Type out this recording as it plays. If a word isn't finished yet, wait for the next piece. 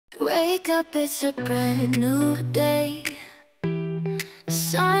Wake up, it's a brand new day.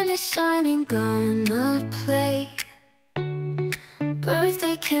 Sun is shining, gonna play.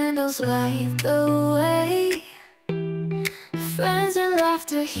 Birthday candles light the way. Friends and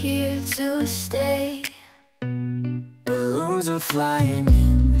laughter here to stay. Balloons are flying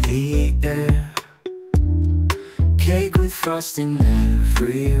in the air. Cake with frosting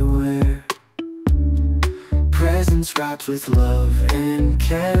everywhere. Presents wrapped with love and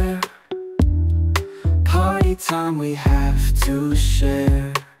care. Party time we have to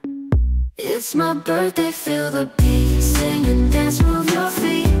share. It's my birthday, feel the beat. Sing and dance, move your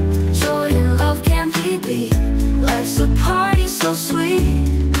feet. Joy and love can't be beat. Life's a party so sweet.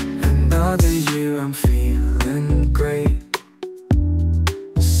 Another year I'm feeling great.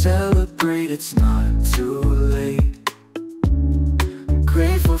 Celebrate, it's not too late.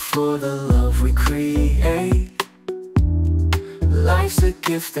 Grateful for the love we create. Life's a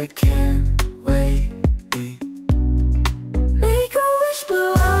gift that can't wait. Make a wish,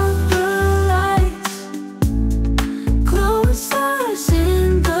 blow out the lights. Glowing stars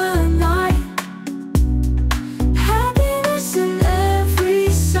in the night. Happiness in every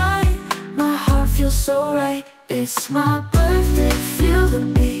sight. My heart feels so right. It's my birthday, feel the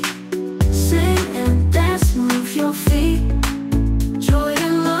beat. Sing and dance, move your feet. Joy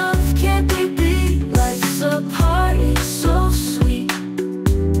and love can't be beat. Life's a party so sweet.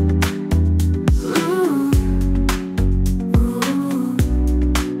 Ooh, ooh.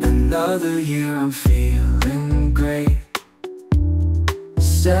 Another year I'm feeling great.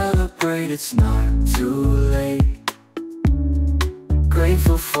 Celebrate, it's not too late.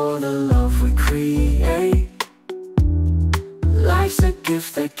 Grateful for the love we create. Life's a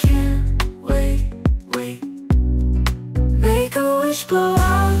gift that can't wait. Make a wish, blow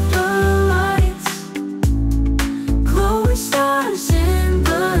out the lights. Glowing stars in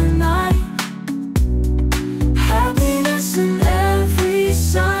the night. Happiness in every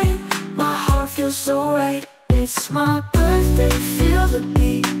sight. My heart feels so right. It's my birthday.